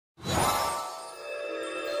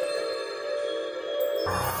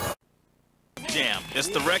Jam. It's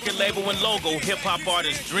the record label and logo hip-hop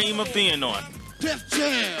artists dream of being on. Def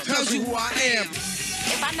Jam tells you who I am.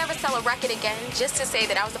 If I never sell a record again, just to say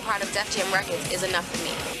that I was a part of Def Jam Records is enough for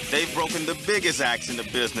me. They've broken the biggest acts in the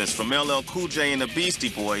business, from LL Cool J and the Beastie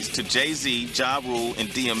Boys to Jay-Z, Ja Rule, and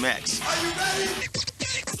DMX. Are you ready?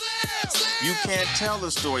 You can't tell the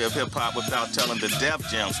story of hip-hop without telling the Def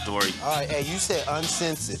Jam story. All right, hey, you said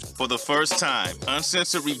Uncensored. For the first time,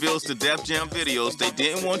 Uncensored reveals the Def Jam videos they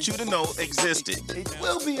didn't want you to know existed. It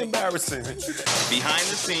will be embarrassing.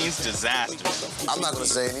 Behind-the-scenes disasters. I'm not going to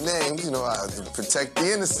say any names, you know, to protect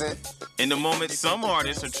the innocent. In the moment some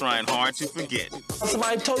artists are trying hard to forget.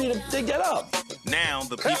 Somebody told you to dig that up. Now,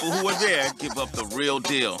 the people who are there give up the real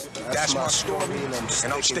deal. That's my story,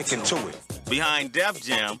 and I'm sticking to it. Behind Def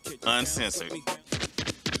Jam, Uncensored.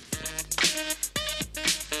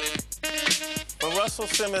 When Russell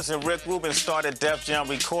Simmons and Rick Rubin started Def Jam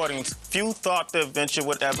Recordings, few thought the adventure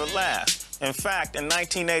would ever last. In fact, in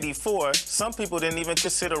 1984, some people didn't even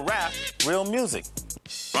consider rap real music.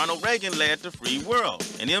 Ronald Reagan led the free world,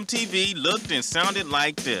 and MTV looked and sounded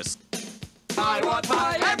like this. I want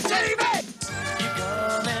my MTV! You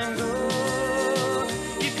come and go,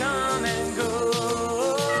 you come and go.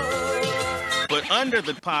 But under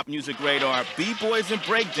the pop music radar, b-boys and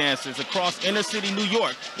breakdancers across inner city New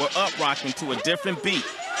York were up-rocking to a different beat.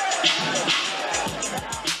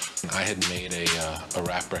 I had made a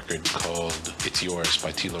rap record called It's Yours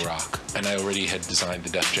by Tila Rock. And I already had designed the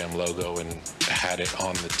Def Jam logo and had it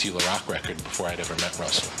on the Tila Rock record before I'd ever met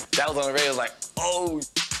Russell. That was on the radio, I was like, oh,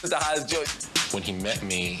 this is the hottest joint. When he met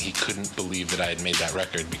me, he couldn't believe that I had made that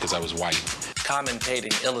record because I was white.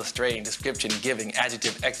 Commentating, illustrating, description giving,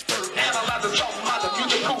 adjective expert.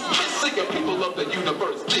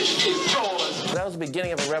 That was the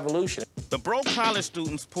beginning of a revolution. The broke college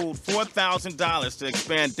students pooled $4,000 to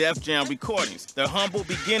expand Def Jam Recordings. Their humble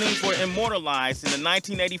beginnings were immortalized in the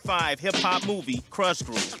 1985 hip-hop movie, Crush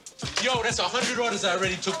Groove. Yo, that's 100 orders I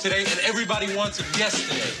already took today, and everybody wants them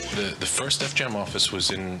yesterday. The first Def Jam office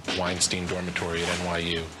was in Weinstein Dormitory at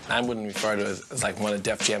NYU. I wouldn't refer to it as like one of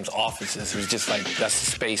Def Jam's offices. It was just like, that's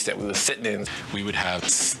the space that we were sitting in. We would have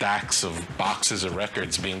stacks of boxes of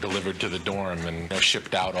records being delivered to the dorm and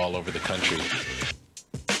shipped out all over the country.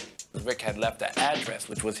 Rick had left an address,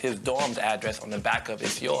 which was his dorm's address, on the back of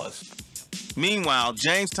It's Yours. Meanwhile,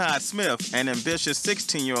 James Todd Smith, an ambitious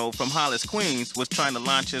 16-year-old from Hollis, Queens, was trying to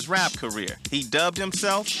launch his rap career. He dubbed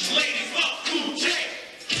himself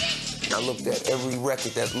I looked at every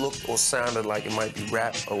record that looked or sounded like it might be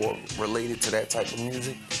rap or related to that type of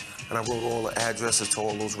music, and I wrote all the addresses to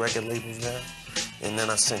all those record labels down, and then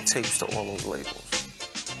I sent tapes to all those labels.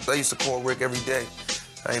 I used to call Rick every day.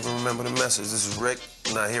 I even remember the message. This is Rick,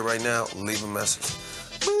 not here right now, leave a message.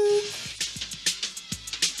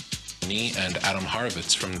 Me and Adam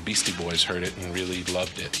Horovitz from the Beastie Boys heard it and really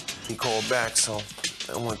loved it. He called back, so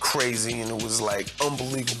I went crazy, and it was, like,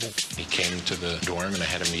 unbelievable. He came to the dorm, and I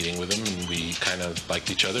had a meeting with him, and we kind of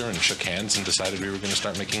liked each other and shook hands and decided we were going to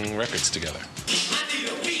start making records together.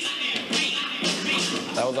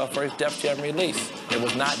 That was our first Def Jam release. It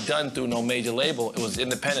was not done through no major label. It was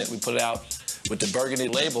independent. We put it out with the Burgundy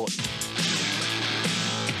label.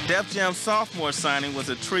 Def Jam's sophomore signing was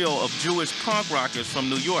a trio of Jewish punk rockers from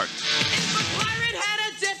New York. If a pirate had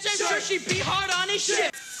a Def Jam shirt, she'd be hard on his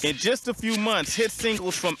ship. In just a few months, hit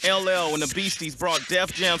singles from LL and the Beasties brought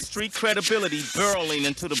Def Jam's street credibility barreling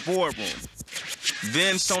into the boardroom.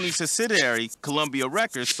 Then Sony's subsidiary, Columbia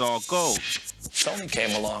Records, saw gold. Sony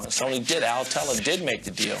came along, and Sony did. Al Teller did make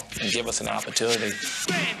the deal and give us an opportunity.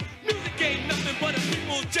 Man, music ain't nothing but a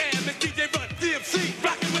people jam, and DJ Run DMC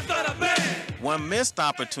rocking without a band. One missed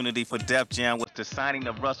opportunity for Def Jam was the signing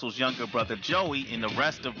of Russell's younger brother Joey and the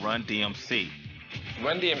rest of Run DMC.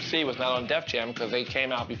 Run DMC was not on Def Jam because they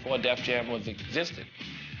came out before Def Jam was existed.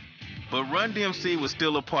 But Run DMC was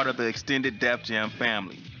still a part of the extended Def Jam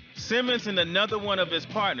family. Simmons and another one of his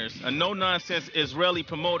partners, a no-nonsense Israeli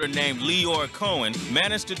promoter named Lior Cohen,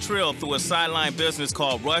 managed to trill through a sideline business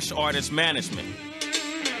called Rush Artist Management.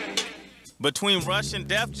 Between Rush and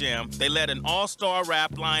Def Jam, they led an all-star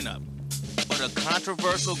rap lineup. But a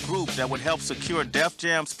controversial group that would help secure Def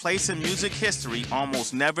Jam's place in music history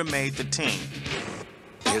almost never made the team.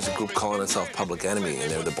 Here's a group calling itself Public Enemy,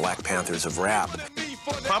 and they're the Black Panthers of rap.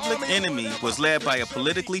 Public Enemy was led by a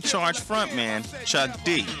politically charged frontman, Chuck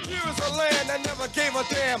D.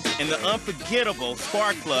 And the unforgettable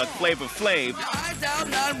Sparkplug Flavor Flav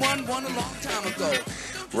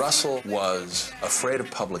Russell was afraid of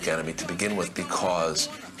Public Enemy to begin with because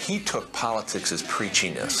he took politics as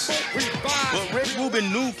preachiness. But Rick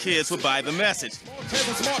Rubin knew kids would buy the message.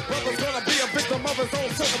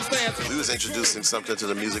 We was introducing something to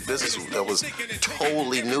the music business that was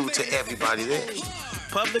totally new to everybody there.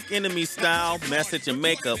 Public Enemy's style, message, and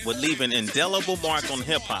makeup would leave an indelible mark on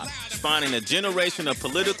hip-hop, spawning a generation of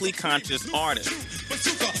politically conscious artists.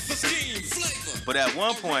 But at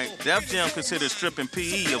one point, Def Jam considered stripping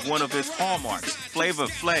PE of one of its hallmarks, Flavor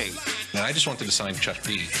Flav. And I just wanted to sign Chuck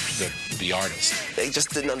D, the artist. They just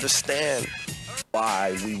didn't understand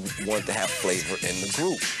why we wanted to have Flavor in the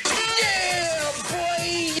group. Yeah,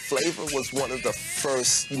 boy! Flavor was one of the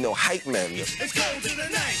first, hype men. It's cold in the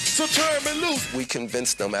night, so turn me loose. We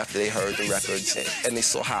convinced them after they heard the records and they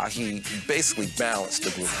saw how he basically balanced the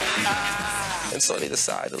group. And so they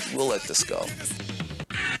decided, we'll let this go.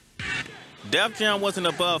 Def Jam wasn't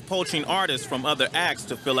above poaching artists from other acts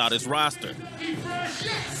to fill out his roster.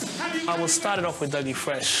 I was started off with Dougie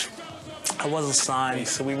Fresh. I wasn't signed,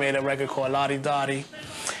 so we made a record called Lottie Dottie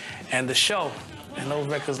and The Show. And those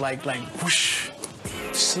records like whoosh.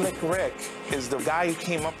 Slick Rick is the guy who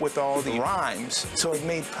came up with all the rhymes, so it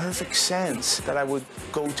made perfect sense that I would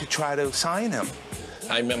go to try to sign him.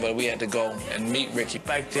 I remember we had to go and meet Ricky.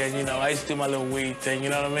 Back then, I used to do my little weed thing, you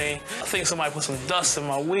know what I mean? I think somebody put some dust in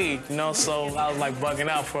my weed, so I was like bugging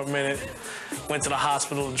out for a minute. Went to the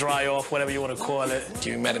hospital to dry off, whatever you want to call it.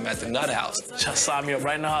 You met him at the Nut House. Just signed me up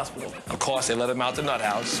right in the hospital. Of course, they let him out the Nut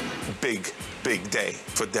House. Big day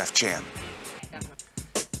for Def Jam.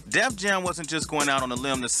 Def Jam wasn't just going out on a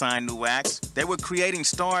limb to sign new acts. They were creating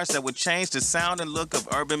stars that would change the sound and look of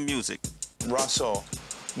urban music. Russell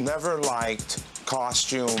never liked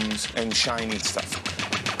costumes and shiny stuff.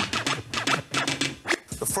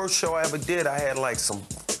 The first show I ever did, I had like some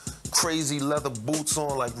crazy leather boots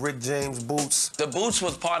on, like Rick James boots. The boots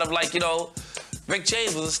was part of Rick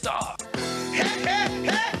James was a star.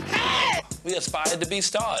 We aspired to be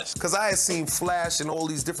stars. Because I had seen Flash and all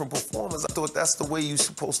these different performers. I thought that's the way you're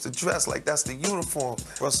supposed to dress, like that's the uniform.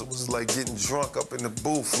 Russell was like getting drunk up in the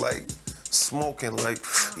booth, like smoking, like,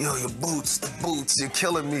 yo, your boots, the boots, you're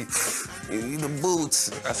killing me. The boots.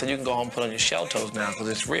 I said, you can go home and put on your shell toes now, because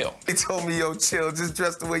it's real. He told me, yo, chill, just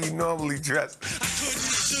dress the way you normally dress.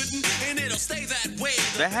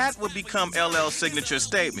 The hat would become LL's signature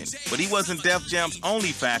statement, but he wasn't Def Jam's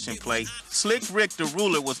only fashion play. Slick Rick the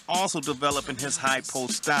Ruler was also developing his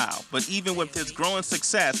high-post style, but even with his growing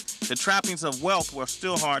success, the trappings of wealth were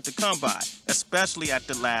still hard to come by, especially at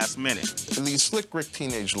the last minute. The Slick Rick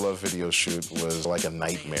Teenage Love video shoot was like a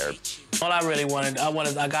nightmare. All I really wanted,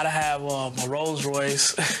 I gotta have a Rolls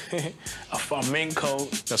Royce, a mink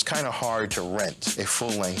coat. It's kind of hard to rent a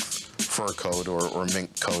full-length fur coat or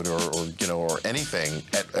mink coat or anything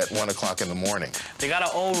at 1 o'clock in the morning. They got an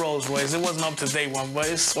old Rolls Royce. It wasn't up to date one, but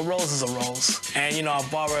a Rolls is a Rolls. And I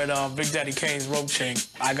borrowed Big Daddy Kane's rope chain.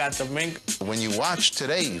 I got the mink. When you watch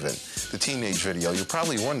today even, the teenage video, you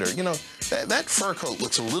probably wonder, that fur coat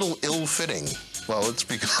looks a little ill-fitting. Well, it's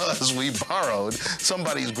because we borrowed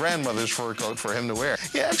somebody's grandmother's fur coat for him to wear.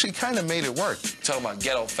 He actually kind of made it work. Talking about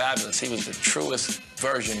Ghetto Fabulous, he was the truest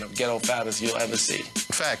version of Ghetto Fabulous you'll ever see.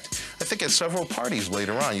 In fact, I think at several parties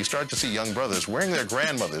later on, you start to see young brothers wearing their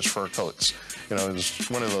grandmother's fur coats. It's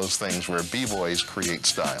one of those things where b-boys create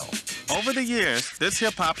style. Over the years, this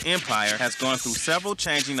hip-hop empire has gone through several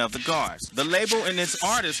changing of the guards. The label and its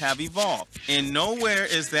artists have evolved, and nowhere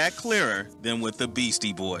is that clearer than with the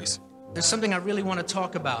Beastie Boys. There's something I really want to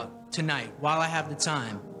talk about tonight while I have the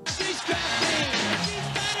time.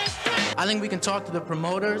 I think we can talk to the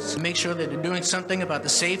promoters, make sure that they're doing something about the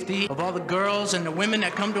safety of all the girls and the women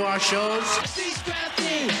that come to our shows.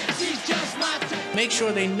 Make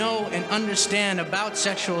sure they know and understand about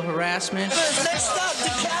sexual harassment. Let's stop the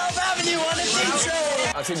Calv Avenue on the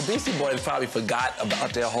DJ. I think the Beastie Boys probably forgot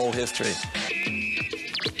about their whole history.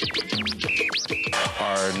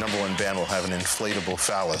 Our #1 band will have an inflatable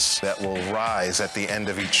phallus that will rise at the end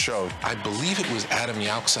of each show. I believe it was Adam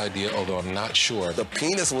Yauch's idea, although I'm not sure. The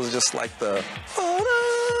penis was just like the...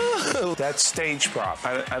 That's stage prop.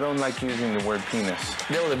 I don't like using the word penis.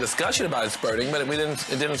 There was a discussion about it spurting, but it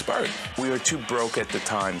didn't spurt. We were too broke at the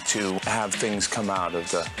time to have things come out of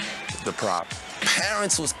the prop.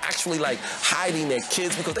 Parents was actually hiding their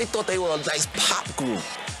kids because they thought they were a nice pop group.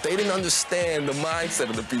 They didn't understand the mindset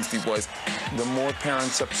of the Beastie Boys. The more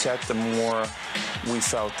parents upset, the more we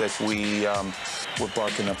felt that we were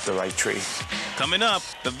barking up the right tree. Coming up,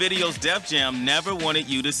 the videos Def Jam never wanted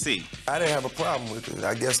you to see. I didn't have a problem with it.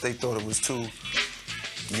 I guess they thought it was too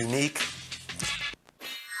unique.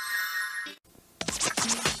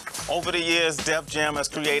 Over the years, Def Jam has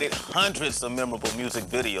created hundreds of memorable music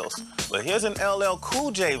videos. But here's an LL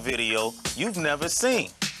Cool J video you've never seen.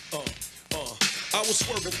 I was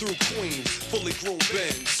swerving through Queens, fully groomed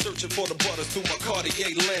Benz, searching for the butters through my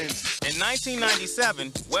Cartier lens. In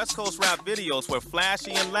 1997, West Coast rap videos were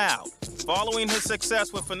flashy and loud. Following his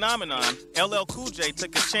success with Phenomenon, LL Cool J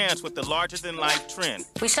took a chance with the larger-than-life trend.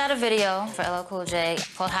 We shot a video for LL Cool J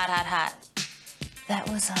called Hot, Hot, Hot. That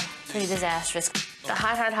was pretty disastrous. The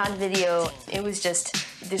Hot, Hot, Hot video, it was just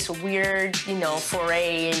this weird,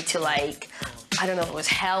 foray into like, I don't know if it was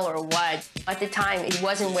hell or what. At the time, it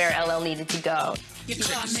wasn't where LL needed to go. Your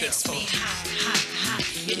car makes me hot, hot,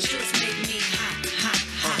 hot. Your shoes make me hot, hot,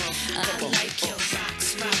 hot. I like your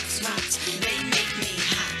rocks, rocks, rocks. They make me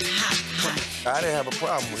hot, hot, hot. I didn't have a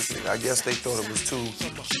problem with it. I guess they thought it was too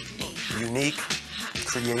unique,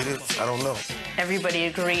 creative. I don't know. Everybody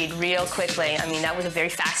agreed real quickly. I mean, that was a very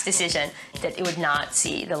fast decision that it would not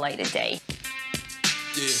see the light of day.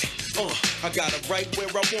 Yeah, I got it right where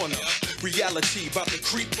I wanna. Reality about to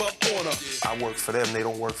creep up on her. I work for them, they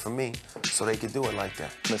don't work for me, so they could do it like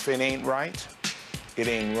that. If it ain't right, it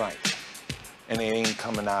ain't right. And it ain't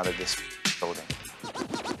coming out of this building.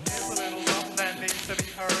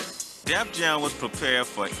 Def Jam was prepared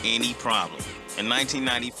for any problem. In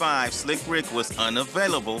 1995, Slick Rick was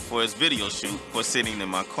unavailable for his video shoot for Sitting in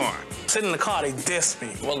My Car. Sitting in the car, they dissed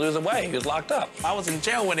me. Well, he was away. He was locked up. I was in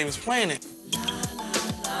jail when he was playing it.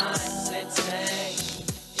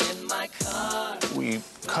 We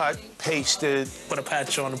cut, pasted. Put a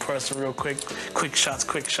patch on the person real quick. Quick shots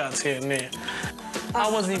here and there. I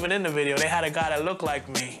wasn't even in the video. They had a guy that looked like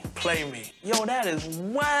me play me. Yo, that is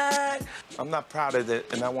whack. I'm not proud of it,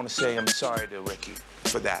 and I want to say I'm sorry to Ricky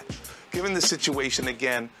for that. Given the situation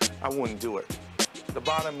again, I wouldn't do it. The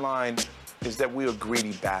bottom line is that we are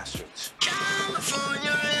greedy bastards.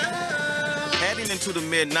 Heading into the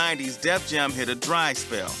mid-90s, Def Jam hit a dry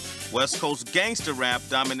spell. West Coast gangster rap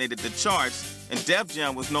dominated the charts, and Def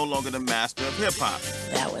Jam was no longer the master of hip-hop.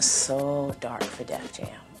 That was so dark for Def Jam.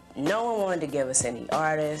 No one wanted to give us any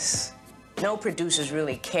artists. No producers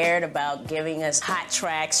really cared about giving us hot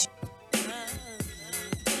tracks.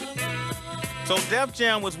 So Def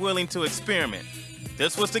Jam was willing to experiment.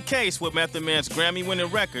 This was the case with Method Man's Grammy-winning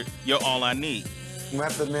record, You're All I Need.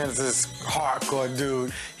 Method Man is this hardcore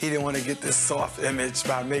dude. He didn't want to get this soft image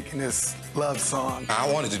by making this love song. I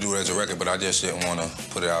wanted to do it as a record, but I just didn't want to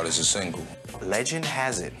put it out as a single. Legend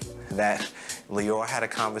has it that Lior had a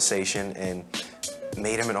conversation and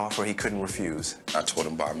made him an offer he couldn't refuse. I told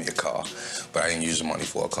him buy me a car, but I didn't use the money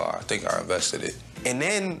for a car. I think I invested it. And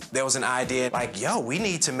then there was an idea like, yo, we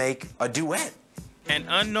need to make a duet. An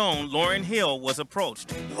unknown Lauryn Hill was approached.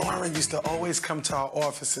 Lauryn used to always come to our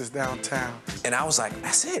offices downtown. And I was like,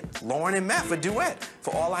 that's it. Lauryn and Meth, a duet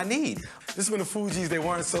for All I Need. This is when the Fugees, they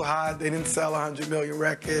weren't so hot. They didn't sell 100 million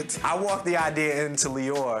records. I walked the idea into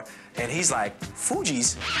Lior, and he's like,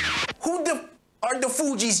 Fugees? Who are the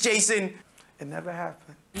Fugees, Jason? It never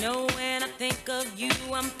happened. No, when I think of you,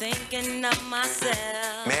 I'm thinking of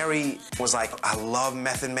myself. Mary was like, I love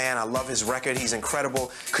Method Man. I love his record. He's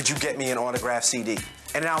incredible. Could you get me an autographed CD?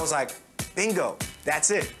 And then I was like, bingo,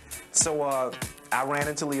 that's it. So I ran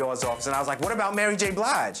into Lior's office, and I was like, what about Mary J.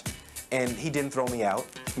 Blige? And he didn't throw me out.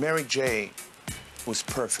 Mary J. was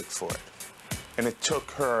perfect for it. And it took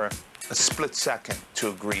her a split second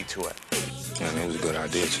to agree to it. And it was a good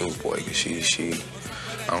idea, too, boy, because she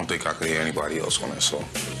I don't think I could hear anybody else on that song.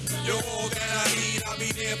 You're all that I need, I'll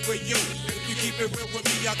be there for you. If you keep it real with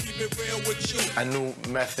me, I'll keep it real with you. I knew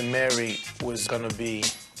Meth and Mary was gonna be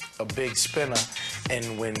a big spinner,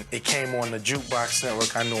 and when it came on the Jukebox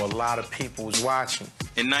Network, I knew a lot of people was watching.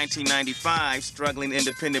 In 1995, struggling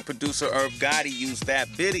independent producer Irv Gotti used that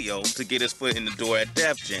video to get his foot in the door at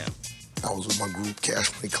Def Jam. I was with my group,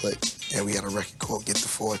 Cash Money Click, and we had a record called Get the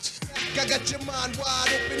Fortune. I got your mind wide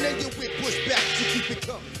open and your whip pushed back to keep it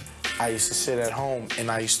coming. I used to sit at home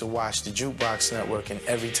and I used to watch the Jukebox Network, and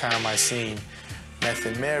every time I seen Meth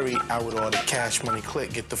and Mary, I would order Cash Money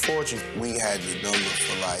Click, Get the Fortune. We had the number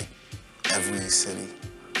for like every city.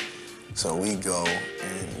 So we go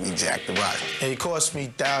and we jack the rock. And it cost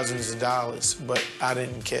me thousands of dollars, but I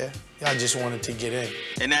didn't care. I just wanted to get in.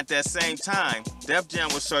 And at that same time, Def Jam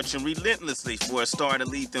was searching relentlessly for a star to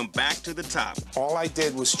lead them back to the top. All I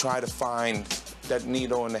did was try to find that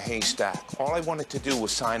needle in the haystack. All I wanted to do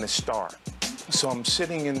was sign a star. So I'm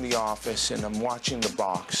sitting in the office and I'm watching the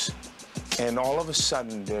box, and all of a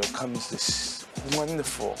sudden there comes this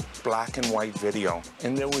wonderful black and white video.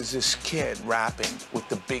 And there was this kid rapping with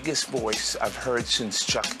the biggest voice I've heard since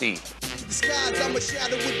Chuck D. The skies, I'm a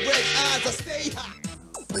shadow with red eyes, I stay hot.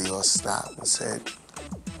 Lior stopped and said,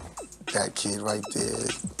 that kid right there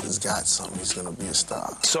has got something. He's gonna be a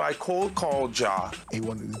star. So I called Ja. He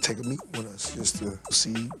wanted to take a meeting with us just to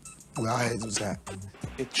see where our heads was at.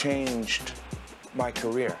 It changed my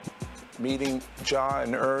career. Meeting Ja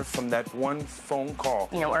and Irv from that one phone call.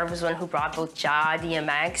 You know, Irv was the one who brought both Ja,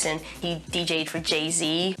 DMX, and he DJ'd for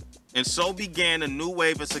Jay-Z. And so began a new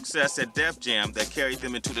wave of success at Def Jam that carried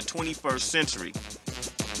them into the 21st century.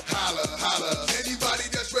 Holla, holla, anybody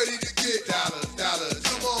that's ready to get dollars.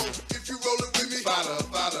 Come on, if you rollin' with me, follow,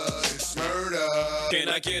 it's murder. Can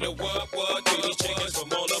I get a what? To these chickens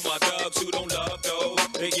from all of my thugs who don't love dough.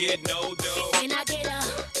 They get no dough. Can I get a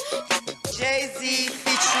Jay-Z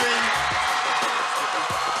featuring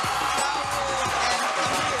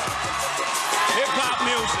hip-hop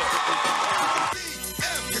music.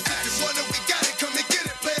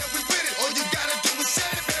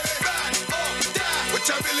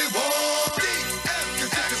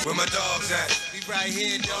 Where my dogs at? We right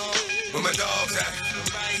here, dog. Where my dogs at?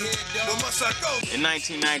 Right here, dog. Where must I go? In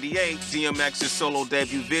 1998, DMX's solo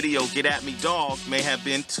debut video, Get At Me Dog, may have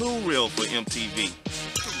been too real for MTV.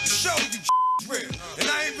 Show you real, and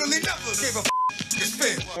I ain't really never gave a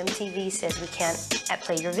MTV says we can't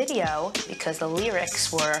play your video because the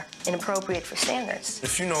lyrics were inappropriate for standards.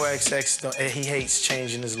 If you know XX, he hates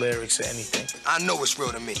changing his lyrics or anything. I know it's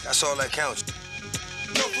real to me. That's all that counts.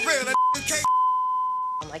 No, for real, that can't.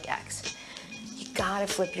 I'm like, X, you gotta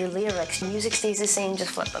flip your lyrics. Music stays the same,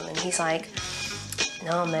 just flip them. And he's like,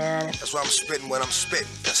 no, man. That's why I'm spitting what I'm spitting.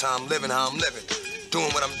 That's how I'm living,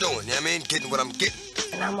 Doing what I'm doing, you know what I mean? Getting what I'm getting.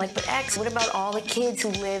 And I'm like, but X, what about all the kids who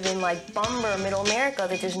live in like Bumber, Middle America,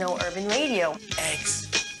 that there's no urban radio?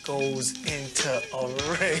 X goes into a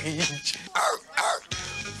rage.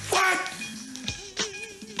 What?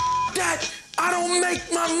 That I don't make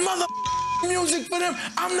my mother music for them.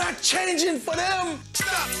 I'm not changing for them.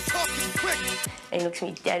 Stop talking quick. And he looks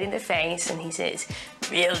me dead in the face and he says,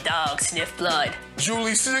 real dogs sniff blood.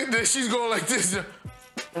 Julie, she's going like this.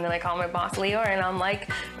 And then I call my boss Leo and I'm like,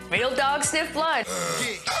 real dogs sniff blood.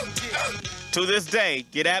 To this day,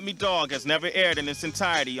 Get At Me Dog has never aired in its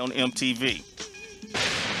entirety on MTV.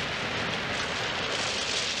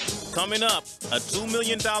 Coming up, a $2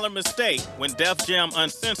 million mistake when Def Jam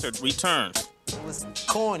Uncensored returns. It was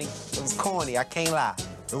corny. I can't lie.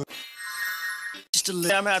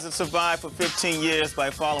 Jam hasn't survived for 15 years by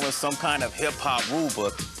following some kind of hip-hop rule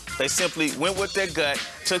book. They simply went with their gut,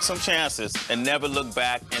 took some chances, and never looked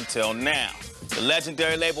back until now. The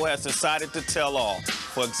legendary label has decided to tell all.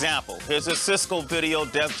 For example, here's a Cisco video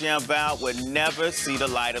Def Jam vowed would never see the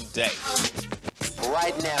light of day.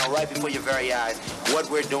 Right now, right before your very eyes, what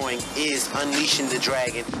we're doing is unleashing the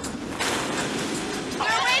dragon. We're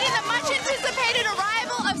awaiting the much-anticipated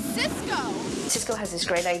arrival of Cisco. Cisco has this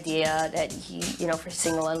great idea that he, for his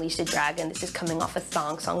single Unleash the Dragon, this is coming off a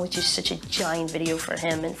Thong song, which is such a giant video for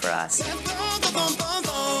him and for us.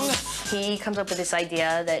 He comes up with this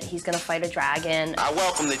idea that he's gonna fight a dragon. I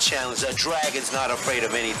welcome the challenge. A dragon's not afraid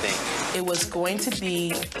of anything. It was going to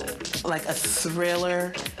be like a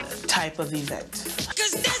thriller type of event.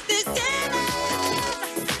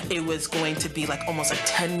 It was going to be like almost a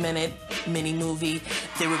 10-minute mini movie.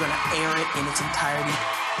 They were gonna air it in its entirety.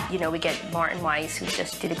 We get Martin Weiss, who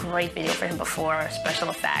just did a great video for him before, special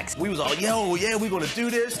effects. We was all, yo, yeah, we're gonna do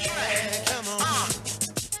this.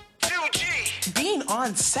 Being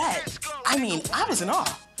on set, I was in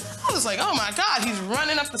awe. I was like, oh my God, he's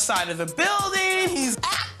running up the side of the building, he's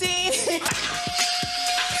acting.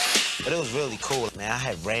 But it was really cool, man. I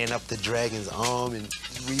had ran up the dragon's arm and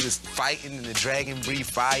we was fighting and the dragon breathed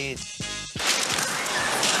fire.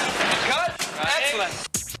 Cut. Excellent.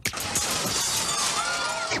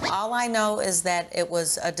 All I know is that it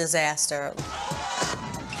was a disaster.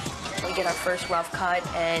 We get our first rough cut,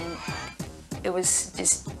 and it was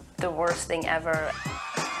just the worst thing ever.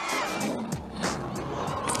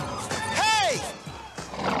 Hey!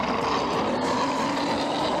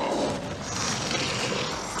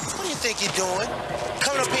 What do you think you're doing?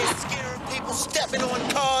 Coming up here scaring people, stepping on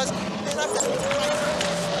cars.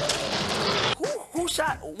 Who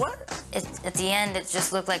shot what? At the end, it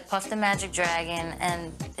just looked like Puff the Magic Dragon,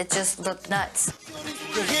 and it just looked nuts.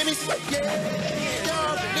 You hear me?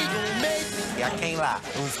 Yeah, I can't lie.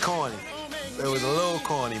 It was corny. It was a little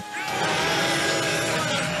corny.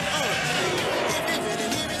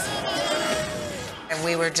 And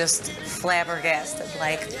we were just flabbergasted,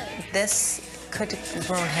 like, this could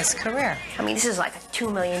ruin his career. This is like a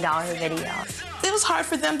 $2 million video. It was hard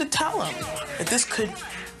for them to tell him that this could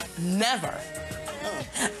never,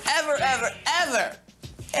 ever, ever, ever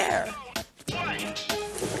air.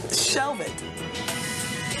 Shelve it.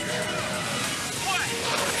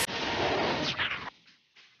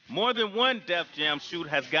 More than one Def Jam shoot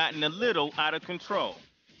has gotten a little out of control.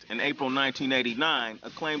 In April 1989,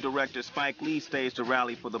 acclaimed director Spike Lee staged a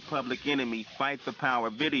rally for the Public Enemy Fight the Power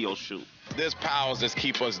video shoot. There's powers that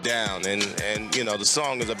keep us down, and you know, the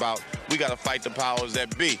song is about we gotta fight the powers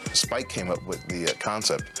that be. Spike came up with the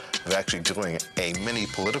concept of actually doing a mini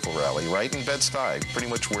political rally right in Bed-Stuy, pretty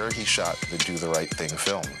much where he shot the Do the Right Thing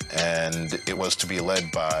film, and it was to be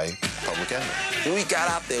led by Public Enemy. When we got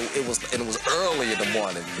out there, it was early in the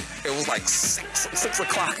morning. It was like 6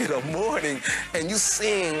 o'clock in the morning, and you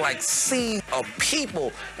seeing like sea of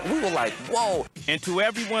people, and we were like, whoa. And to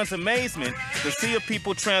everyone's amazement, the sea of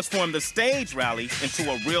people transformed the stage rally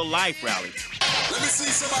into a real-life rally. Let me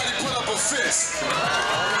see somebody put up a fist.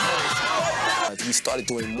 We started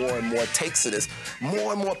doing more and more takes of this.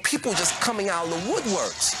 More and more people just coming out of the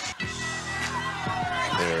woodworks.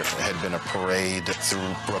 There had been a parade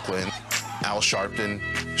through Brooklyn. Al Sharpton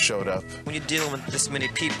showed up. When you're dealing with this many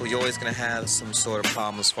people, you're always going to have some sort of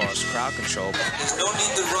problem as far as crowd control. There's no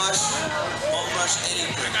need to rush. Won't rush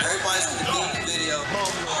anything. Everybody's going to be in the video.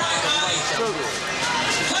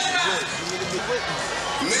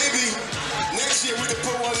 Maybe next year we can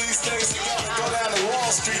put one of these things together and go down to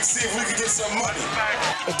Wall Street and see if we can get some money.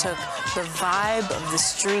 It took the vibe of the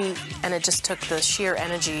street, and it just took the sheer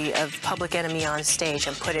energy of Public Enemy on stage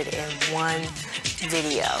and put it in one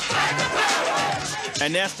video.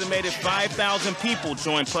 An estimated 5,000 people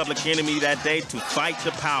joined Public Enemy that day to fight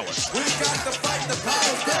the powers. We got to fight the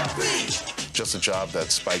powers that be. Just a job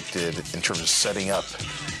that Spike did in terms of setting up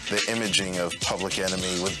the imaging of Public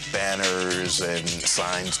Enemy with banners and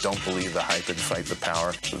signs, don't believe the hype and fight the power.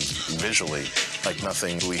 It was visually like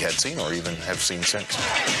nothing we had seen or even have seen since.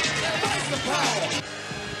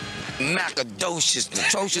 Macadocious,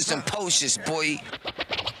 atrocious, and pocious, boy.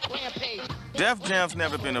 Def Jam's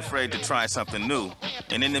never been afraid to try something new.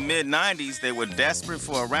 And in the mid-90s, they were desperate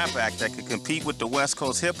for a rap act that could compete with the West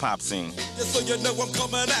Coast hip-hop scene. Just so you know I'm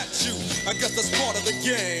coming at you. I guess that's part of the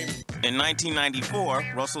game. In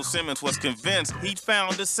 1994, Russell Simmons was convinced he'd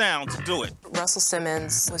found the sound to do it. Russell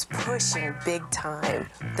Simmons was pushing big time.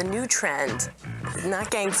 The new trend, not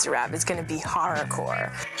gangster rap, is going to be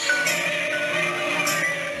horrorcore.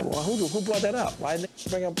 Well, who brought that up? Why didn't they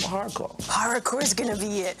bring up hardcore? Horrorcore is gonna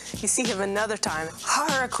be it. You see him another time.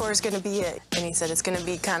 Horrorcore is gonna be it. And he said it's gonna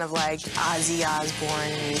be kind of like Ozzy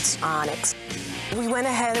Osbourne meets Onyx. We went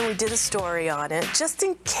ahead and we did a story on it, just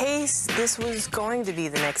in case this was going to be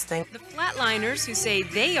the next thing. The Flatliners, who say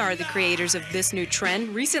they are the creators of this new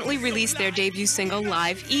trend, recently released their debut single,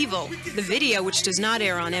 Live Evil. The video, which does not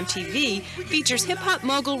air on MTV, features hip-hop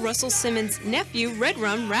mogul Russell Simmons' nephew,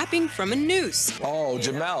 Redman, rapping from a noose. Oh,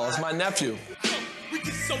 Jamel, that's my nephew.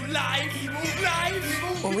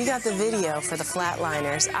 When we got the video for the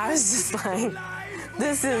Flatliners, I was just like,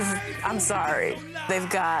 this is, I'm sorry. They've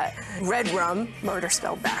got Red Rum, murder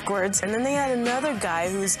spelled backwards, and then they had another guy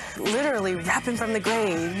who's literally rapping from the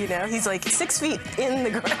grave, you know? He's like 6 feet in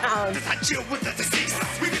the ground.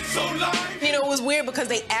 You know, it was weird because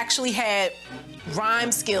they actually had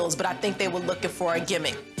rhyme skills, but I think they were looking for a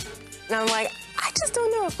gimmick. And I'm like, I just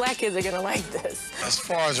don't know if black kids are gonna like this. As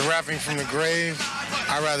far as rapping from the grave,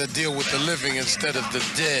 I'd rather deal with the living instead of the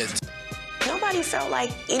dead. Nobody felt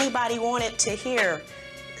like anybody wanted to hear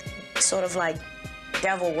sort of like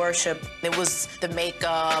devil worship. It was the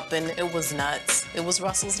makeup, and it was nuts. It was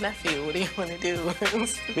Russell's nephew. What do you want to do?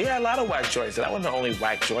 We had a lot of whack joints, and I wasn't the only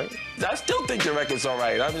whack joint. I still think the record's all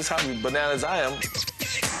right. I'm just how bananas I am.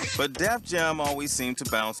 But Def Jam always seemed to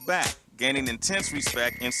bounce back, gaining intense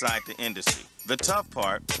respect inside the industry. The tough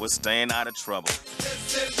part was staying out of trouble.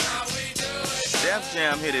 Def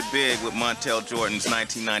Jam hit it big with Montel Jordan's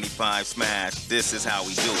 1995 smash, This Is How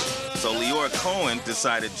We Do It. So Leora Cohen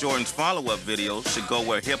decided Jordan's follow-up video should go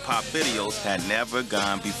where hip-hop videos had never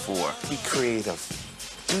gone before. Be creative.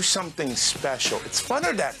 Do something special. It's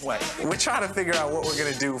funner that way. We're trying to figure out what we're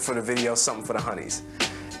gonna do for the video, something for the honeys.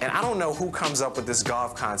 And I don't know who comes up with this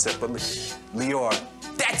golf concept, but Leora,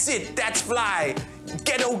 that's it, that's fly.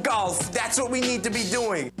 Ghetto golf, that's what we need to be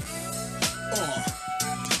doing.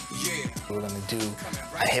 We're gonna do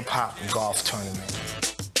a hip-hop golf tournament.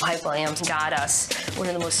 Hype Williams got us one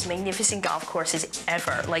of the most magnificent golf courses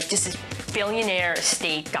ever. Like, just this billionaire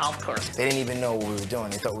estate golf course. They didn't even know what we were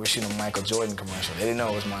doing. They thought we were shooting a Michael Jordan commercial. They didn't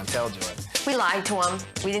know it was Montel Jordan. We lied to them.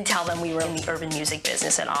 We didn't tell them we were in the urban music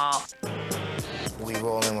business at all. We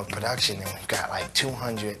roll in with production, and we've got like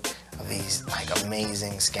 200 of these like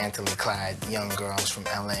amazing, scantily clad young girls from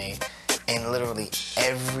LA, and literally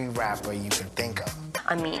every rapper you can think of.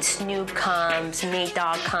 I mean, Snoop comes, Nate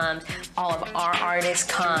Dogg comes, all of our artists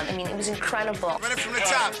come. I mean, it was incredible. Run it from the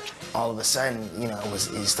top. All of a sudden, you know, it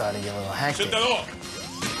started to get a little hectic.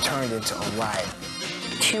 turned into a riot.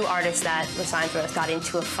 2 artists that were signed to us got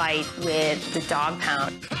into a fight with the Dog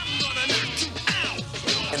Pound.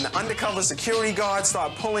 And the undercover security guards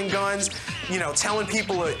start pulling guns, you know, telling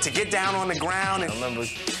people to get down on the ground. And I remember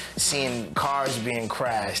seeing cars being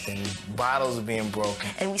crashed and bottles being broken.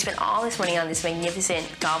 And we spent all this money on this magnificent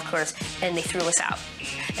golf course, and they threw us out.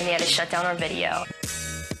 And they had to shut down our video.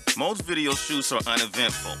 Most video shoots are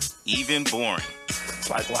uneventful, even boring. It's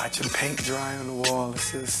like watching paint dry on the wall.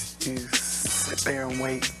 It's just, you sit there and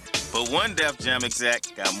wait. But one Def Jam exec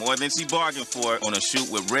got more than she bargained for on a shoot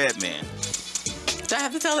with Redman. Do I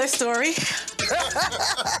have to tell that story?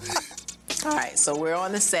 All right, so we're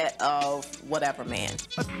on the set of Whatever Man.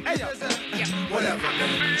 Whatever.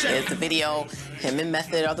 It's the video, him and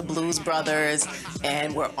Method are the Blues Brothers,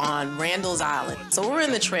 and we're on Randall's Island. So we're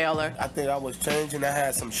in the trailer. I think I was changing. I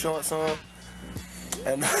had some shorts on.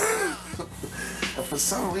 And for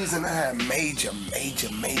some reason, I had major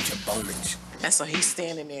bonage. And so he's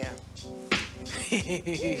standing there.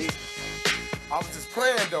 I was just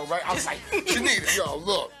playing, though, right? I was like, Shanita, yo,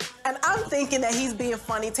 look. And I'm thinking that he's being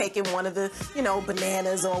funny, taking one of the, you know,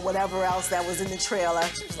 bananas or whatever else that was in the trailer.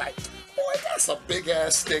 She was like, boy, that's a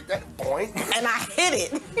big-ass stick. That boing. And I hit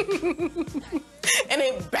it. And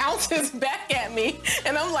it bounces back at me.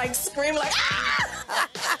 And I'm like screaming like, ah!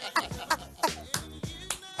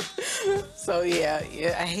 So, yeah,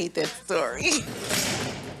 I hate that story.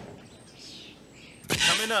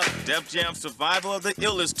 Coming up, Def Jam's Survival of the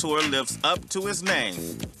Illest tour lives up to its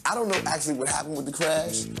name. I don't know actually what happened with the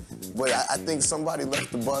crash, but I think somebody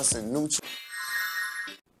left the bus in neutral.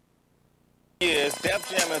 Years, Def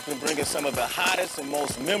Jam has been bringing some of the hottest and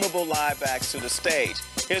most memorable live acts to the stage.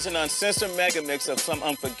 Here's an uncensored mega mix of some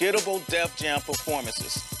unforgettable Def Jam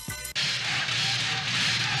performances.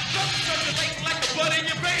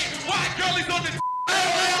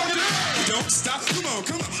 Don't stop, come on,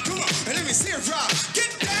 and let me see it drop.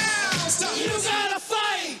 Get down, stop. You gotta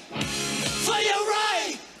fight for your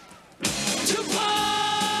right to party.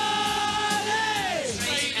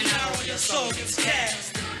 Straight and narrow, your soul gets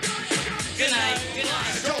cast. Good night.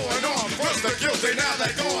 Going on, first the guilty, now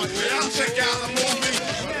they're gone. I'll check out the movie.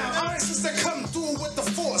 Now, artists that come through with the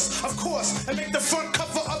force, of course, and make the front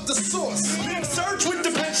cover of the source. Being searched with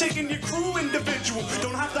the pen shaking your crew individual.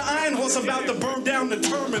 Don't have the iron horse about to burn down the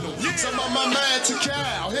terminal. Some of my man to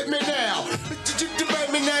cow, hit me now.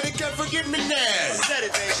 Debate me now, they can't forget me now.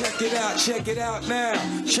 Check it out now.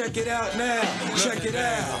 Check it out now. Check it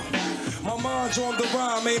out. My mind's on the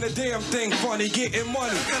rhyme, ain't a damn thing funny, getting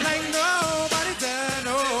money. Like nobody does,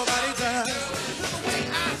 nobody does. When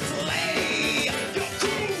I play, your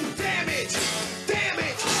crew, damn it.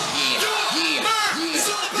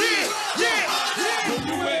 When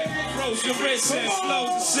you wear roast your wrist and slow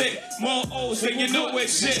the shit, more O's than you know it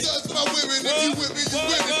shit. That's my women, if you with me, you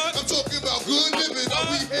with me. I'm talking about good living, are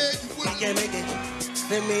we here, you with me? Can't make it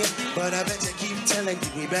than me, but I bet you keep telling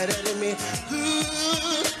you better than me.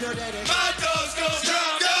 My doors go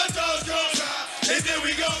strong, your doors go strong, and then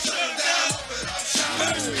we go shut down.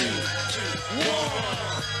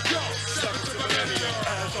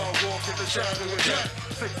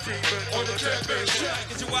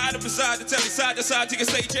 Get your wide up beside the telly, side to side, take a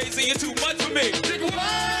say Jay-Z, you're too much for me.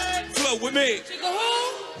 Flow with me.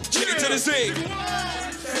 Chick it to the Z.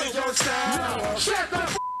 Shut the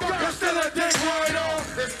f*** up, you're still a dick right on.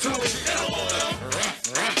 It's too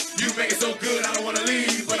You make it so good, I don't wanna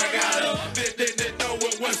leave, but I gotta. Didn't know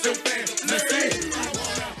what was so fancy. Let's see.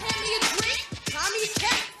 Hand me a drink, Tommy's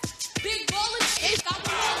cat, big ball of shit, got the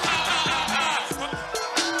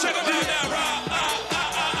check him out now, Rob.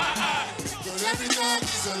 Every dog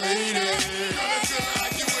is a lady.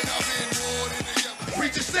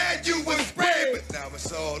 Preacher said you was brave, but now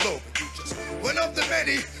it's all over. You just went up to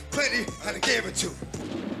many, plenty, and I gave it to.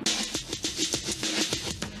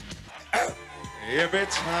 Every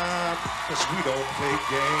time, 'cause we don't play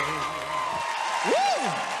games.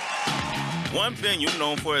 One venue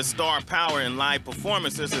known for its star power and live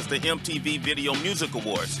performances is the MTV Video Music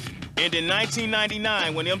Awards. And in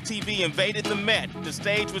 1999, when MTV invaded the Met, the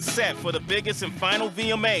stage was set for the biggest and final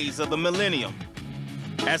VMAs of the millennium.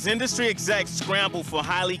 As industry execs scrambled for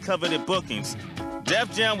highly coveted bookings,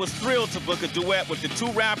 Def Jam was thrilled to book a duet with the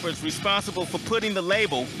 2 rappers responsible for putting the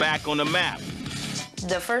label back on the map.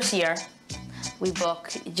 The first year, we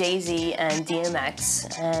booked Jay-Z and DMX,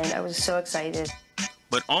 and I was so excited.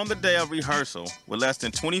 But on the day of rehearsal, with less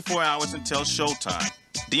than 24 hours until showtime,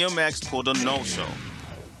 DMX pulled a no-show.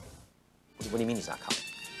 What do you mean he's not coming?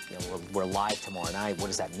 You know, we're live tomorrow night. What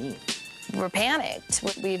does that mean? We're panicked.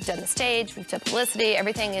 We've done the stage, we've done publicity,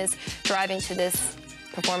 everything is driving to this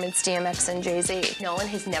performance DMX and Jay-Z. No one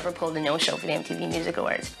has never pulled a no-show for the MTV Music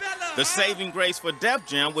Awards. The saving grace for Def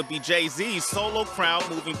Jam would be Jay-Z's solo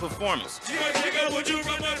crowd-moving performance.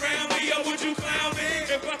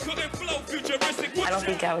 I don't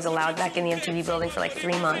think I was allowed back in the MTV building for like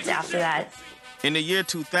 3 months after that. In the year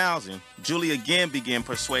 2000, Julie again began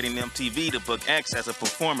persuading MTV to book X as a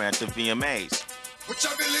performer at the VMAs.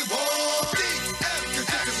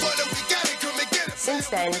 Since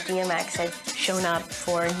then, DMX has shown up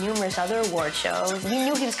for numerous other award shows. We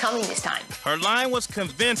knew he was coming this time. Her line was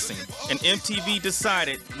convincing, and MTV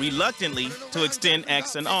decided, reluctantly, to extend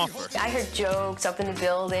X an offer. I heard jokes up in the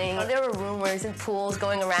building. There were rumors and pools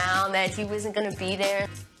going around that he wasn't going to be there.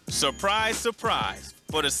 Surprise, surprise.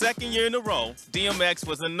 For the second year in a row, DMX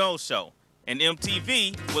was a no-show, and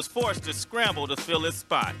MTV was forced to scramble to fill his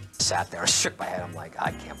spot. Sat there, I shook my head. I'm like,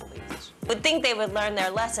 I can't believe this. Would think they would learn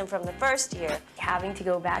their lesson from the first year. Having to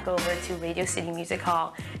go back over to Radio City Music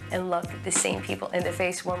Hall and look the same people in the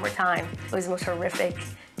face one more time was the most horrific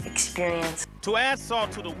experience. To add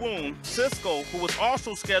salt to the wound, Cisco, who was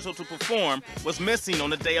also scheduled to perform, was missing on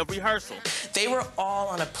the day of rehearsal. They were all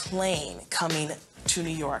on a plane coming to New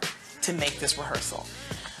York to make this rehearsal.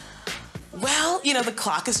 Well, you know, the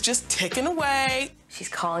clock is just ticking away. She's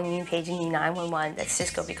calling me and paging me 911 that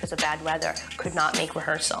Cisco, because of bad weather, could not make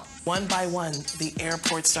rehearsal. One by one, the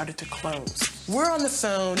airport started to close. We're on the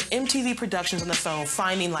phone, MTV Productions on the phone,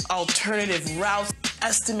 finding like alternative routes,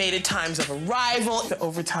 estimated times of arrival. The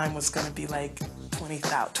overtime was gonna be like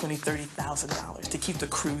 $30,000 to keep the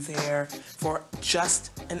crew there for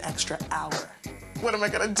just an extra hour. What am I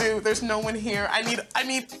gonna do? There's no one here. I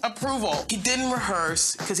need approval. He didn't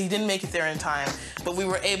rehearse because he didn't make it there in time, but we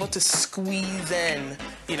were able to squeeze in,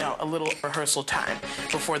 you know, a little rehearsal time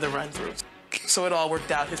before the run-through. So it all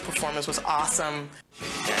worked out. His performance was awesome.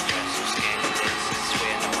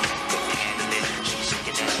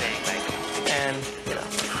 And, you know,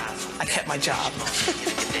 I kept my job.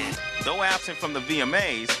 Though absent from the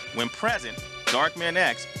VMAs, when present, Darkman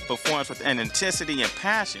X performs with an intensity and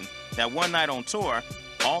passion that one night on tour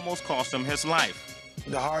almost cost him his life.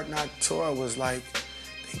 The Hard Knock tour was like,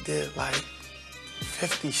 they did like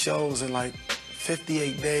 50 shows in like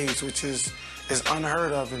 58 days, which is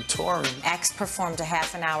unheard of in touring. X performed a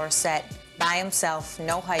half-an-hour set by himself,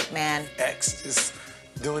 no hype man. X just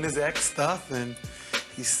doing his X stuff, and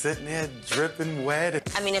he's sitting there dripping wet.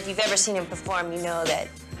 I mean, if you've ever seen him perform, you know that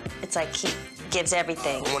it's like he gives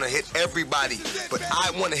everything. I want to hit everybody, but I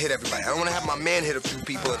want to hit everybody. I don't want to have my man hit a few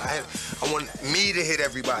people. I want me to hit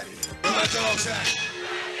everybody. Where my dogs at?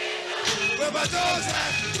 Where my dogs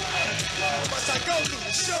at? Must I go through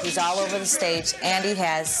the show? He's all over the stage, and he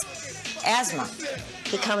has asthma.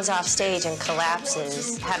 He comes off stage and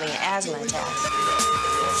collapses, having an asthma attack.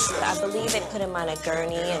 I believe they put him on a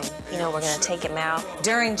gurney, and, you know, we're going to take him out.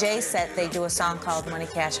 During Jay's set, they do a song called Money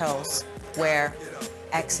Cash Hoes, where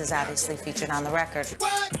X is obviously featured on the record. More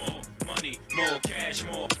money, more cash,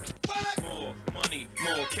 more money,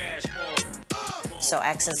 more cash, more. So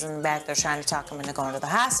X is in the back, they're trying to talk him into going to the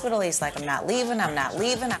hospital. He's like, I'm not leaving, I'm not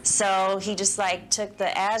leaving. So he just like took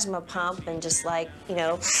the asthma pump and just like, you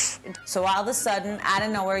know. So all of a sudden, out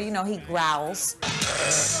of nowhere, you know, he growls.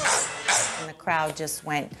 And the crowd just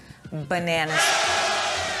went bananas.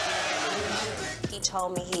 He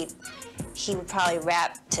told me he would probably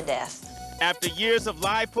rap to death. After years of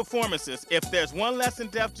live performances, if there's one lesson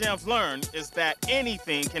Def Jam's learned, is that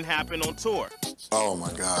anything can happen on tour. Oh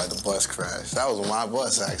my God, the bus crash. That was my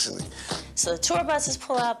bus, actually. So the tour buses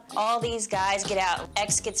pull up, all these guys get out.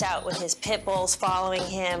 X gets out with his pit bulls following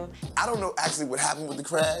him. I don't know actually what happened with the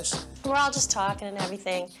crash. We're all just talking and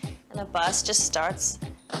everything, and the bus just starts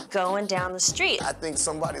going down the street. I think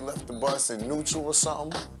somebody left the bus in neutral or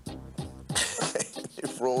something.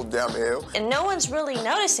 It rolled down the hill. And no one's really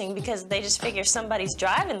noticing because they just figure somebody's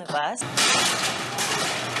driving the bus.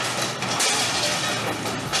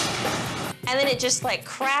 And then it just like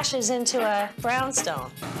crashes into a brownstone.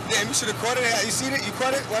 Damn, you should have caught it. You seen it? You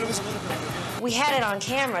caught it? What was it? We had it on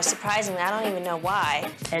camera, surprisingly. I don't even know why.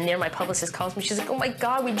 And then my publicist calls me. She's like, oh my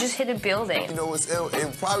God, we just hit a building. You know what's ill?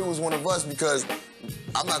 It probably was one of us because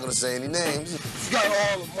I'm not gonna say any names. It's got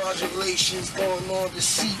all the modulations going on. The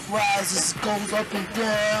seat rises, goes up and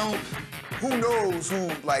down. Who knows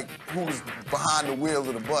who's behind the wheel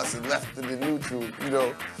of the bus and left it in neutral, you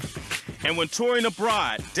know? And when touring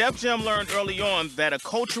abroad, Def Jam learned early on that a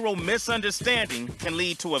cultural misunderstanding can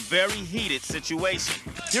lead to a very heated situation.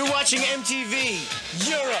 You're watching MTV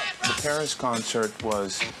Europe. The Paris concert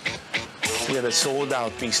was, we had a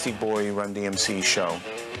sold-out Beastie Boy Run DMC show.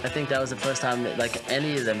 I think that was the first time that, like,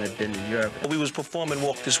 any of them had been in Europe. We was performing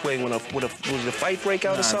Walk This Way when was the fight break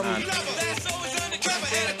out or something?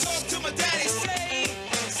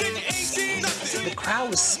 crowd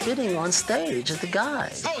was spitting on stage at the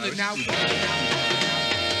guys. Hold it now.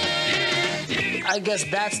 I guess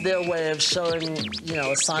that's their way of showing, you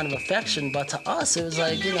know, a sign of affection, but to us, it was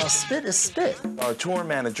like, you know, spit is spit. Our tour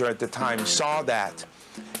manager at the time saw that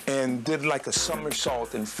and did like a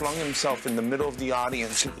somersault and flung himself in the middle of the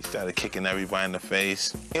audience. He started kicking everybody in the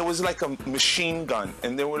face. It was like a machine gun,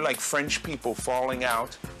 and there were like French people falling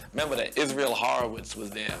out. Remember that Israel Horowitz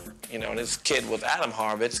was there, you know, and this kid was Adam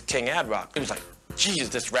Horowitz, King Ad Rock. He was like, geez,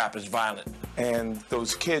 this rap is violent. And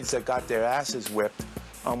those kids that got their asses whipped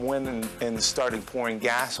went and started pouring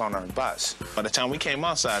gas on our bus. By the time we came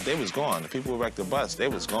outside, they was gone. The people who wrecked the bus, they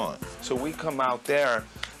was gone. So we come out there,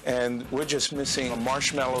 and we're just missing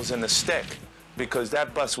marshmallows and a stick because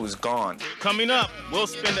that bus was gone. Coming up, we'll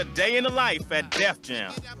spend a day in the life at Def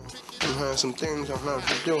Jam. You have some things I have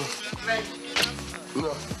to do.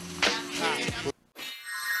 No.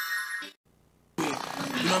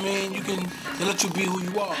 You know what I mean? They let you be who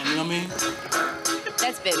you are, you know what I mean?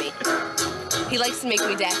 That's Bibby. He likes to make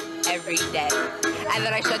me deaf every day. And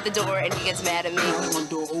then I shut the door and he gets mad at me. I let my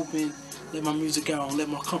door open, let my music out, and let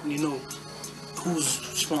my company know who's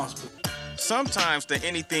responsible. Sometimes the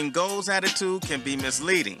anything goes attitude can be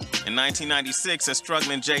misleading. In 1996, a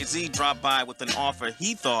struggling Jay-Z dropped by with an offer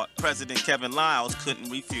he thought President Kevin Liles couldn't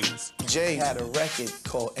refuse. Jay had a record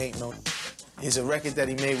called Ain't No. It's a record that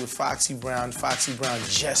he made with Foxy Brown. Foxy Brown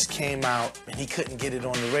just came out, and he couldn't get it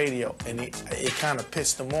on the radio, and it kind of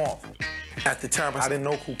pissed him off. At the time, I didn't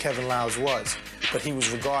know who Kevin Liles was, but he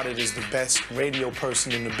was regarded as the best radio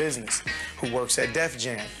person in the business who works at Def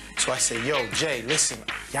Jam. So I said, yo, Jay, listen,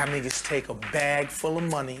 y'all niggas take a bag full of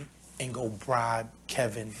money and go bribe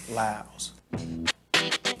Kevin Liles.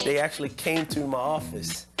 They actually came to my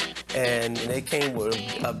office, and they came with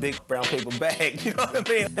a big brown paper bag, you know what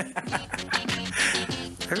I mean?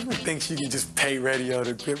 Everyone thinks you can just pay radio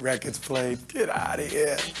to get records played. Get out of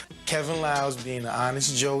here. Kevin Liles, being the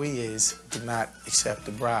honest Joe he is, did not accept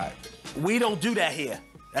the bribe. We don't do that here.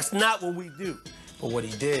 That's not what we do. But what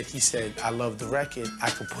he did, he said, I love the record. I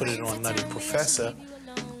could put it on Nutty Professor,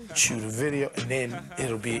 shoot a video, and then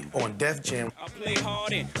it'll be on Def Jam. I play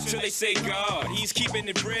hard until they say God. He's keeping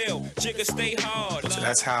it real. Jigga stay hard. So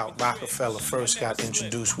that's how Rockefeller first got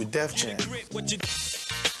introduced with Def Jam.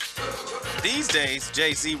 These days,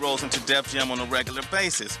 Jay-Z rolls into Def Jam on a regular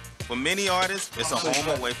basis. For many artists, it's a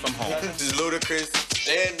home away from home. This is Ludacris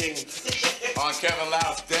standing on Kevin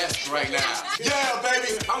Liles' desk right now. Yeah,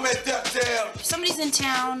 baby, I'm at Def Jam. If somebody's in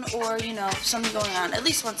town or, you know, something going on, at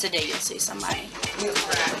least once a day you'll see somebody.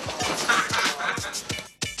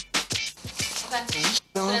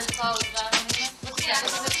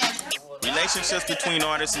 Relationships between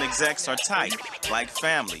artists and execs are tight, like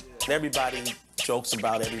family. Everybody jokes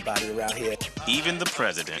about everybody around here. Even the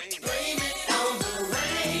president.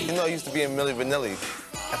 You know, I used to be in Milli Vanilli.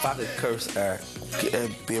 If I could curse, Eric,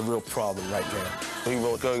 it'd be a real problem right now. When you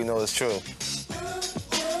wrote Girl, You Know It's True.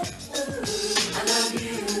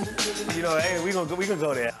 You know, hey, we gonna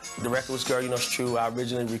go there. The record was Girl, You Know It's True. I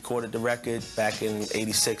originally recorded the record back in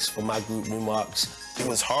 '86 for my group, Remarks. It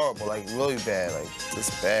was horrible, like really bad, like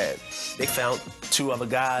just bad. They found two other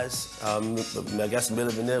guys, I guess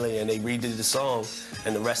Milli Vanilli, and they redid the song,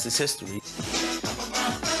 and the rest is history.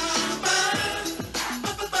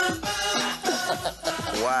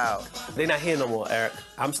 Wow. They're not here no more, Eric.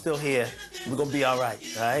 I'm still here. We're gonna be all right,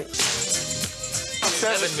 all right?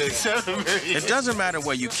 7 million. 7 million. It doesn't matter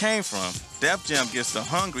where you came from. Def Jam gives the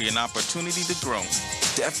hungry an opportunity to grow.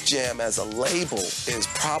 Def Jam as a label is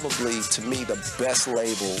probably, to me, the best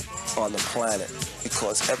label on the planet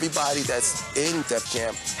because everybody that's in Def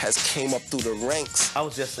Jam has came up through the ranks. I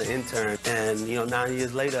was just an intern, and, you know, 9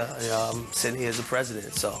 years later, I'm sitting here as the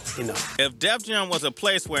president, so, you know. If Def Jam was a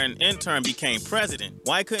place where an intern became president,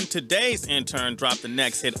 why couldn't today's intern drop the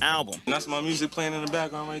next hit album? And that's my music playing in the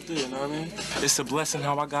background right there, you know what I mean? It's a blessing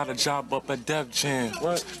how I got a job up at Def Jam.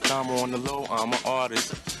 What? I'm on the low, I'm an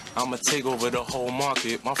artist. I'ma take over the whole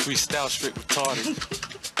market. My freestyle straight retarded.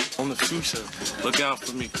 On the future, look out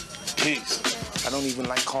for me. Peace. I don't even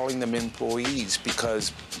like calling them employees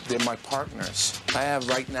because they're my partners. I have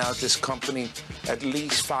right now at this company at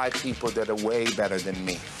least 5 people that are way better than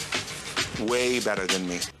me. Way better than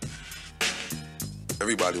me.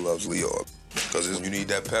 Everybody loves Leo because you need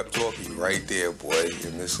that pep talk, you right there, boy.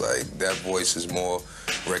 And it's like that voice is more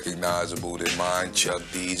recognizable than mine, Chuck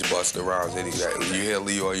D's, Busta Rhymes, any of that. When you hear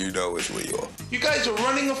Leo, you know it's Leo. You guys are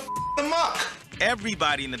running amok.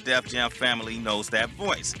 Everybody in the Def Jam family knows that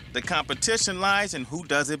voice. The competition lies in who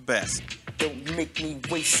does it best. Don't make me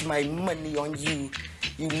waste my money on you,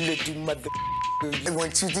 you little mother. I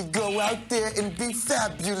want you to go out there and be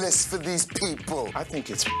fabulous for these people. I think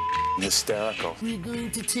it's hysterical. We're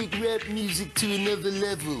going to take rap music to another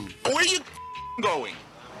level. Where are you going?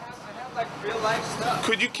 I have like real life stuff.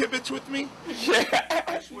 Could you kibitz with me? Yeah.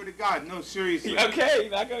 I swear to God, no, seriously. Okay,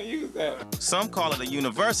 not gonna use that. Some call it a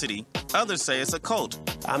university, others say it's a cult.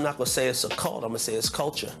 I'm not gonna say it's a cult, I'm gonna say it's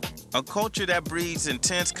culture. A culture that breeds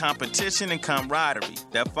intense competition and camaraderie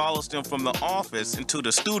that follows them from the office into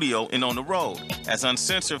the studio and on the road, as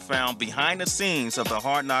Uncensored found behind the scenes of the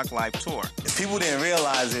Hard Knock Life tour. If people didn't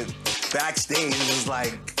realize it, backstage it was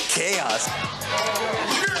like chaos.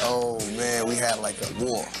 Oh man, we had like a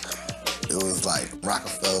war. It was like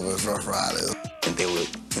Rockefeller versus Rough Riders. And they were,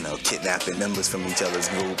 you know, kidnapping members from each other's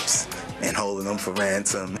groups and holding them for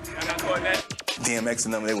ransom. DMX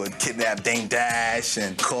and them, they would kidnap Dame Dash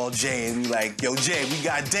and call Jay and be like, yo, Jay, we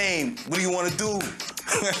got Dame. What do you want to do?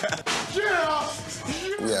 Yeah!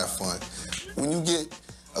 We have fun. When you get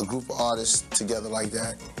a group of artists together like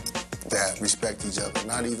that respect each other,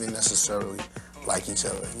 not even necessarily like each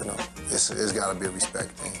other, you know, it's got to be a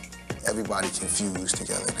respect thing. Everybody can fuse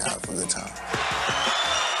together and have a good time.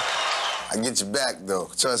 I get you back, though.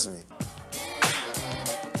 Trust me.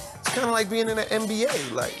 It's kind of like being in the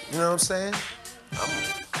NBA, like, you know what I'm saying?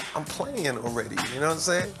 I'm playing already, you know what I'm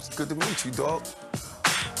saying? It's good to meet you, dog.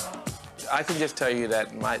 I can just tell you that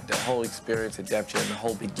the whole experience at Def Jam, the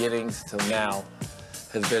whole beginnings till now,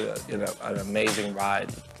 has been an amazing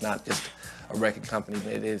ride. Not just a record company,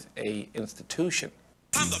 but it is an institution.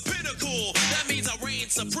 I'm the pinnacle, that means I reign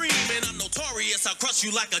supreme, and I'm notorious, I'll crush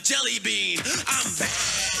you like a jelly bean. I'm back.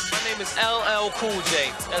 My name is LL Cool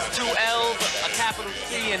J. That's 2 L's, a capital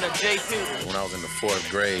C, and a J too. When I was in the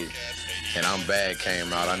 4th grade and I'm Bad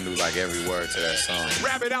came out, I knew like every word to that song.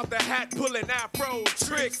 Rabbit out the hat, pulling afro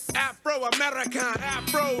tricks, Afro-American,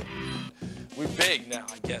 Afro. We're big now,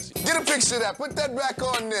 I guess. Get a picture of that. Put that back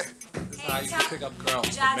on there. This is how you can pick up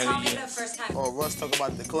girls. Jad, tell me the first time. Oh, Russ talk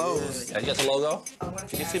about the clothes. Yeah, you got the logo?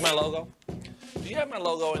 You can see my logo? Do you have my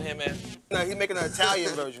logo in here, man? No, he's making an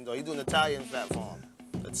Italian version, though. He's doing Italian platform.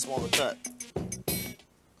 That's a smaller cut.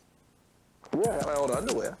 Yeah, I got my own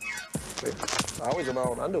underwear. I always have my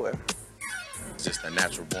own underwear. It's just a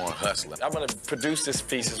natural born hustler. I'm gonna produce this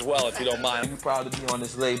piece as well, if you don't mind. I'm proud to be on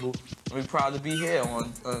this label. I'm proud to be here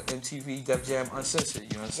on MTV Def Jam Uncensored,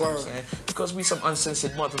 you know what I'm saying? Because we some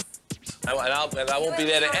uncensored mother. And I won't be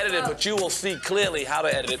there to edit it, but you will see clearly how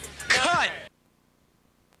to edit it. Cut!